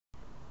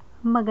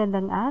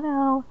Magandang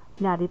araw!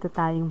 Narito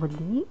tayong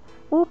muli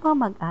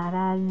upang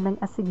mag-aral ng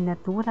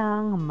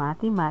asignaturang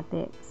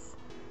Mathematics.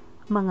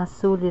 Mga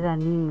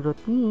suliraning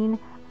routine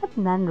at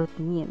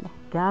non-routine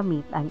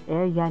gamit ang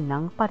area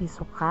ng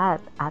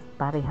parisukat at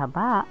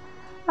parihaba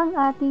ang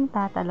ating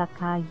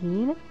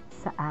tatalakayin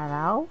sa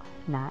araw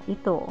na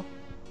ito.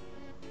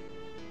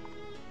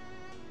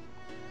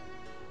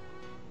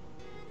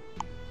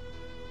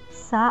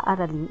 Sa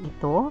araling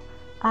ito,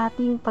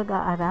 ating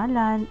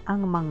pag-aaralan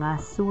ang mga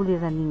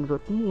suliraning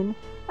routine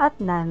at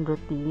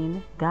non-routine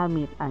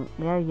gamit ang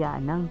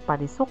area ng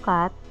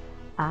parisukat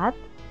at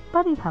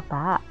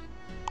parihaba.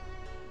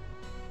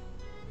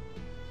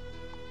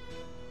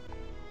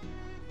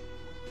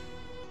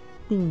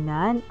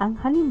 Tingnan ang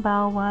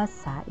halimbawa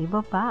sa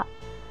ibaba.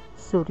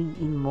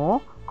 Suriin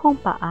mo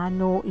kung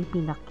paano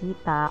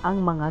ipinakita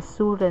ang mga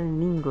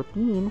suliraning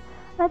routine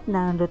at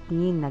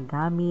non-routine na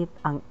gamit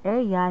ang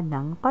area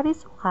ng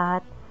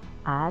parisukat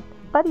at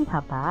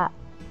parihaba.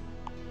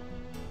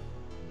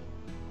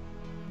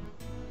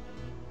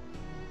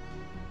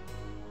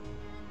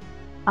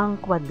 Ang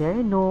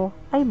kwaderno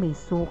ay may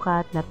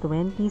sukat na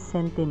 20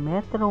 cm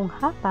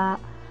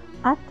haba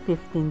at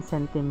 15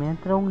 cm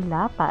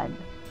lapad.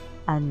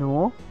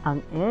 Ano ang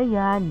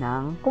area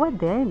ng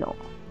kwaderno?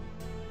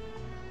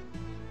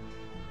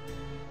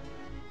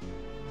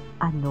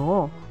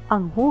 Ano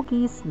ang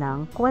hugis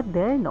ng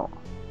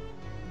kwaderno?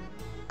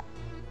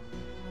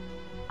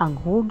 Ang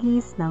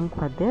hugis ng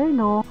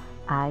kwaderno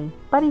ay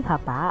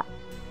parihaba.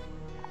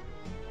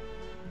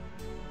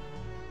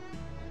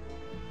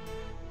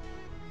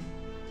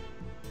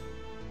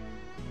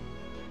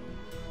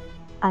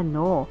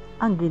 Ano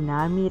ang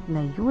ginamit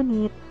na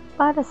unit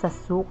para sa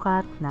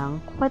sukat ng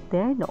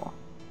kwaderno?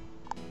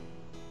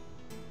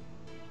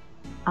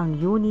 Ang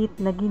unit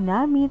na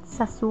ginamit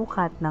sa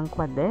sukat ng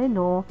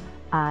kwaderno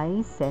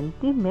ay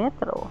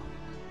sentimetro.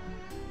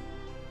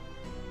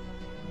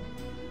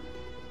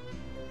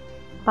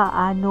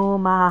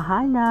 Paano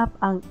mahahanap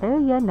ang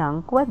area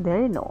ng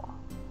kwaderno?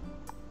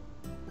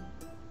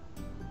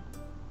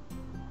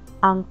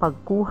 Ang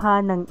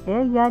pagkuha ng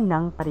area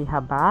ng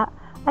parihaba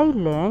ay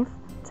length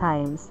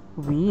times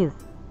width.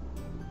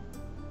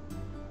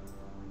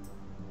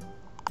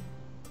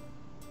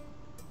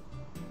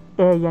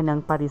 Area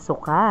ng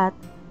parisukat,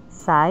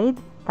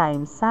 side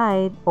times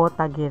side o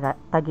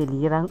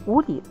tagilirang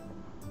ulit,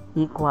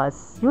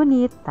 equals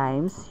unit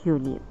times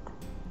unit.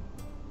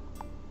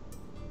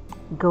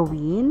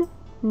 Gawin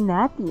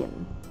natin.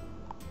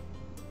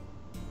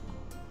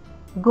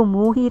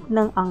 Gumuhit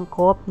ng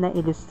angkop na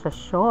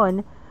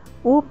ilustrasyon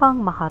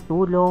upang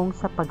makatulong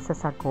sa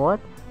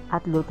pagsasagot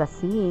at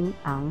lutasin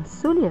ang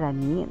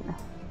suliranin.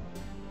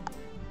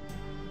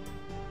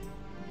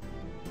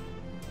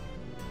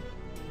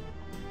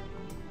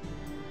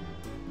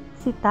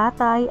 Si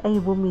tatay ay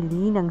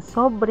bumili ng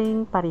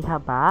sobreng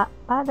parihaba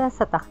para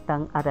sa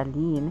taktang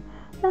aralin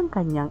ng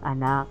kanyang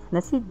anak na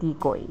si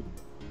Dikoy.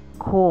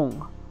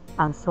 Kung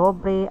ang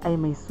sobre ay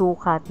may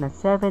sukat na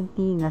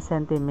 70 na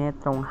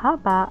sentimetrong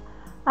haba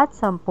at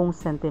 10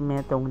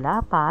 sentimetrong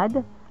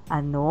lapad,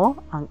 ano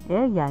ang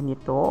area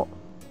nito?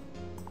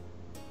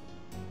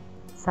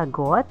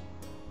 Sagot,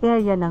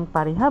 area ng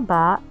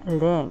parihaba,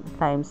 length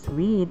times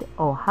width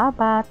o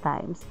haba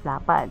times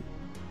lapad.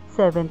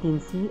 17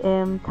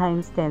 cm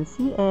times 10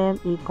 cm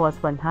equals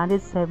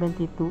 170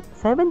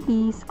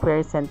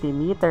 square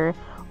centimeter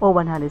o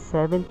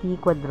 170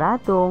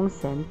 kwadratong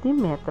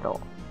sentimetro.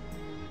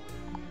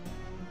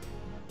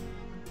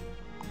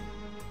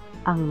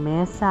 Ang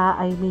mesa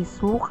ay may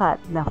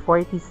sukat na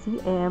 40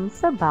 cm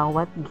sa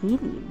bawat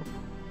gilid.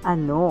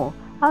 Ano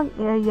ang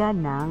area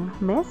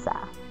ng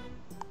mesa?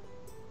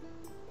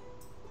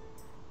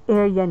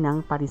 Area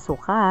ng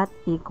parisukat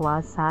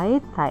equals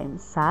side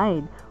times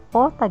side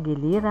o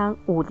tagilirang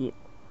ulit.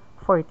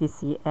 40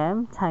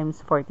 cm times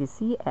 40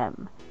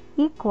 cm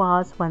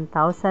equals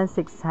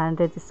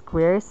 1,600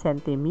 square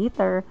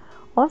centimeter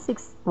o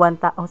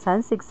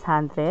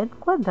 1,600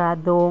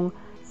 kwadradong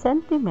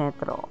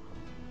sentimetro.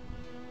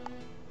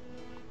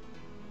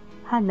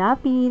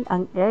 Hanapin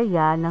ang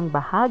area ng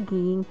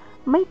bahaging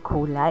may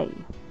kulay.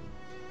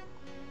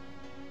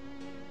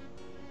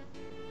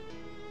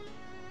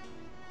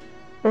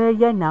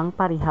 Area ng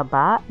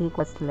parihaba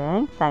equals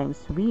length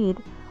times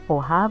width o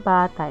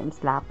haba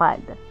times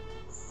lapad.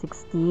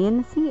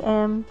 16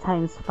 cm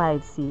times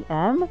 5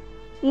 cm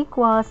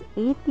equals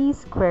 80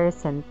 square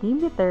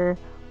centimeter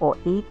o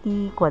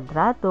 80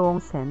 kwadratong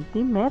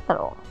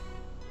sentimetro.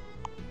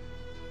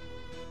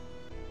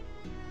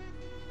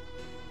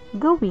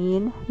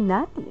 Gawin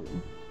natin.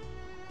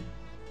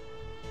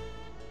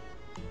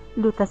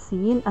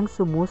 Lutasin ang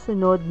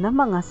sumusunod na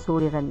mga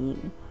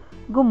suliranin.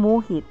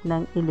 Gumuhit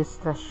ng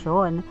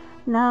ilustrasyon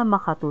na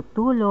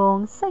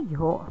makatutulong sa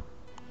iyo.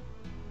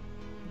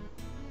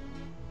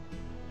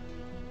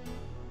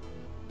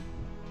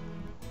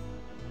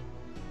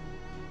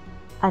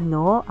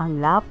 Ano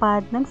ang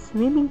lapad ng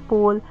swimming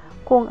pool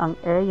kung ang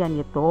area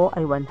nito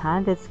ay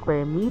 100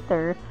 square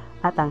meter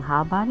at ang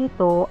haba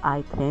nito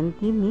ay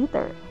 20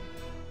 meter?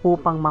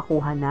 Upang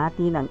makuha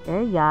natin ang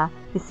area,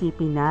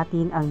 Isipin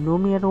natin ang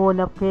numero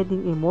na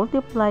pwedeng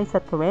i-multiply sa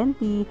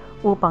 20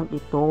 upang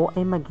ito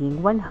ay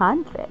maging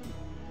 100.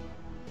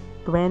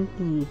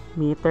 20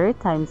 meter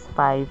times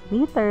 5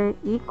 meter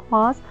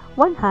equals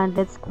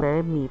 100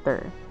 square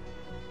meter.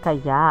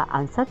 Kaya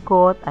ang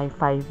sagot ay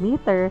 5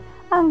 meter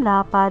ang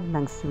lapad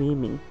ng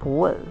swimming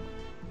pool.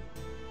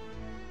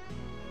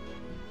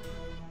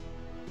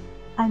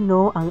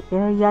 Ano ang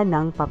area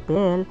ng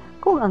papel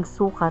kung ang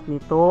sukat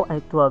nito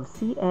ay 12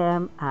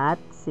 cm at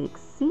 6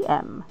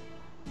 cm?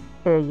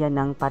 Area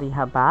ng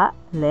parihaba,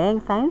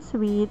 length times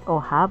width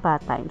o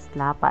haba times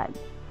lapad.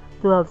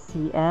 12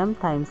 cm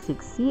times 6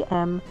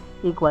 cm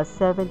equals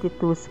 72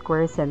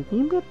 square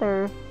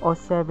centimeter o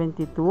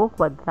 72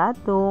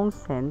 kwadradong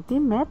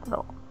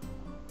sentimetro.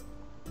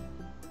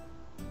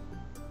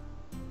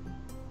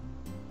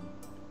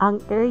 Ang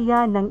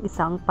area ng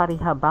isang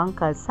parihabang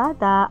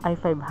kalsada ay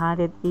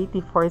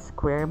 584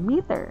 square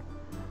meter.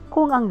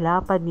 Kung ang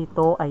lapad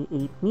nito ay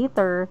 8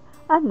 meter,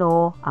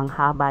 ano ang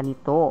haba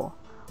nito?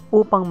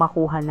 Upang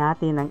makuha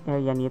natin ang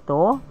area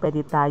nito,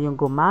 pwede tayong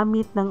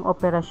gumamit ng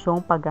operasyong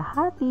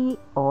paghahati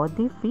o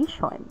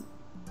division.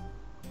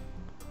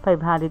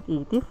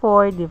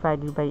 584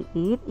 divided by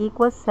 8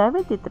 equals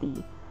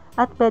 73.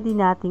 At pwede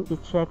nating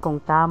i-check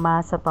kung tama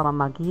sa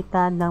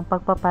pamamagitan ng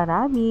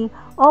pagpaparami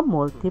o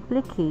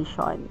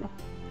multiplication.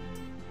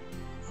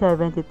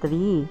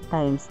 73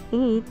 times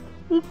 8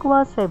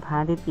 equals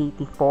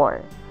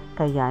 584.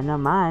 Kaya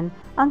naman,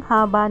 ang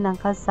haba ng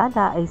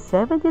kalsada ay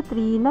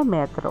 73 na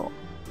metro.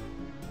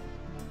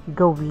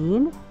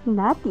 Gawin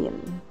natin.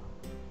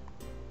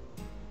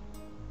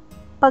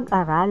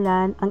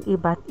 Pag-aralan ang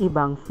iba't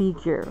ibang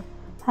figure.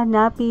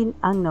 Hanapin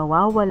ang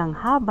nawawalang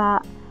haba,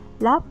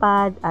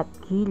 lapad at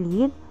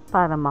gilid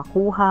para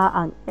makuha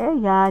ang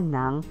area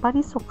ng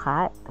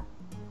parisukat.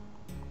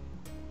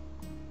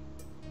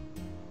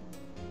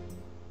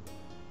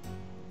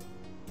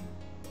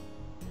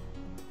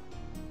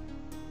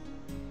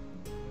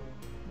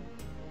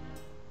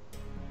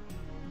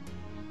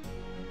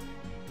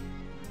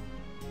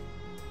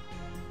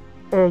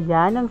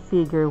 Area ng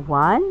figure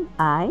 1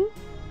 ay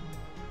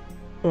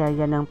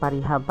area ng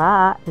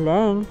parihaba,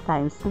 length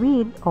times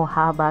width o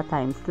haba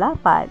times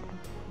lapad.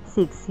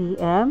 6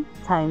 cm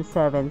times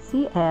 7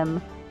 cm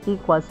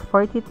equals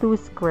 42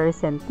 square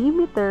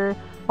centimeter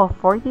o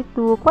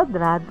 42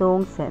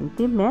 kwadradong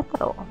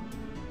sentimetro.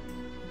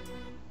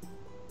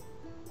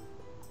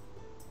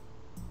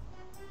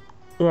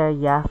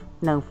 Area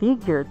ng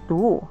figure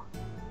 2.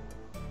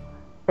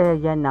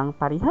 Area ng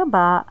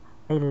parihaba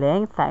ay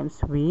length times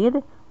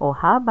width o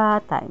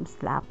haba times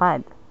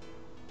lapad.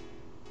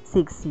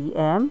 6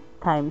 cm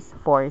times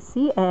 4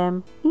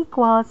 cm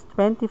equals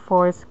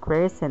 24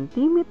 square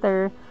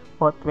centimeter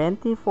o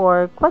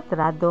 24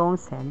 kwadradong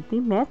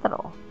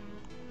sentimetro.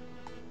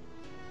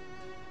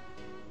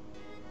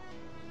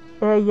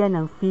 Area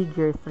ng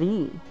figure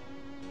 3.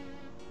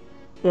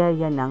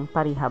 Area ng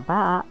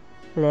parihaba,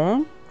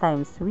 length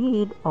times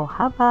width o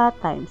haba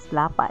times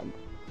lapad.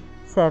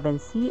 7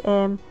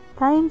 cm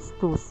times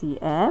 2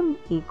 cm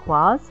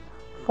equals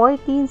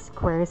 14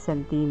 square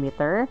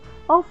centimeter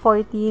o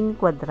 14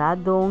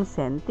 kwadradong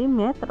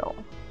sentimetro.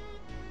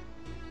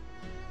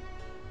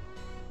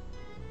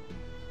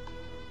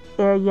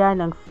 Area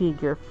ng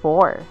figure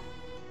 4.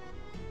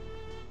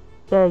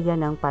 Area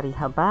ng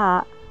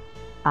parihaba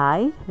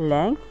ay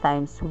length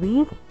times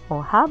width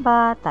o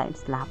haba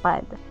times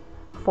lapad.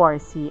 4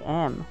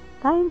 cm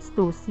times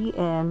 2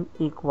 cm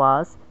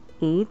equals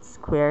 8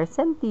 square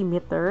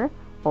centimeter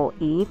o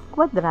 8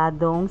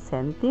 kwadradong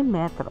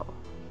sentimetro.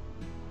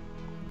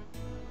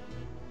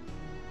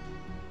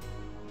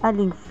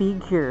 Aling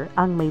figure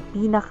ang may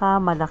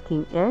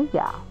pinakamalaking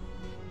area?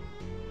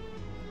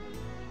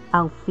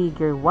 Ang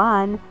figure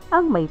 1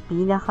 ang may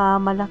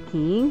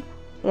pinakamalaking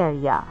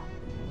area.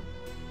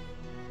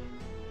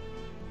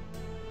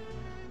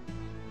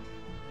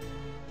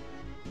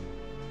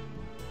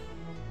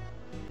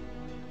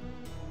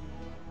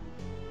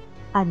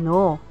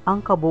 Ano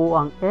ang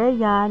kabuuang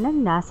area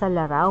ng nasa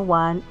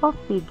larawan o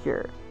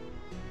figure?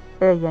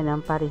 Area ng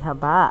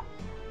parihaba,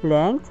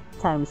 length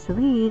times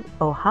width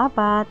o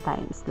haba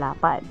times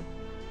lapad.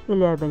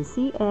 11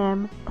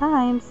 cm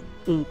times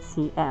 8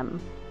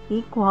 cm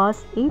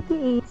equals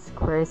 88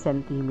 square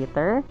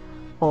centimeter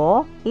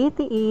o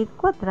 88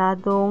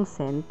 kwadradong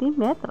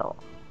sentimetro.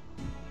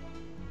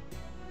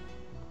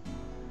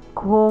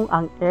 Kung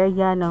ang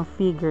area ng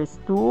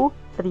figures 2,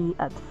 3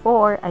 at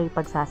 4 ay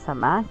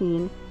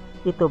pagsasamahin,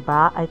 ito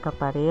ba ay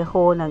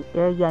kapareho ng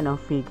area ng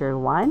figure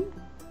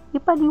 1?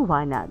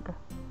 Ipaliwanag.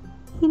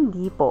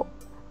 Hindi po.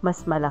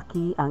 Mas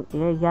malaki ang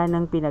area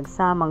ng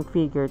pinagsamang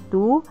figure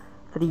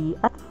 2,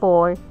 3 at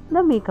 4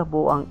 na may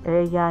kabuuang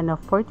area na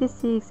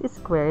 46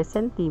 square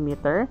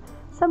centimeter,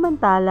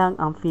 samantalang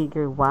ang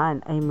figure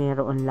 1 ay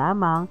mayroon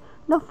lamang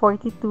na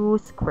 42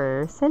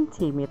 square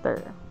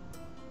centimeter.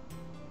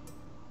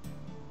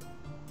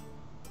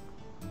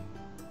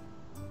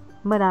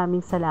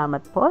 Maraming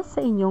salamat po sa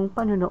inyong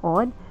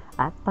panunood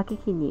at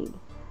pakikinig.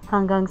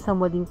 Hanggang sa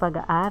muling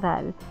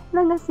pag-aaral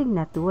ng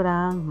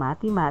asignaturang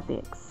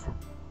Mathematics.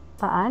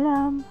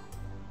 Paalam!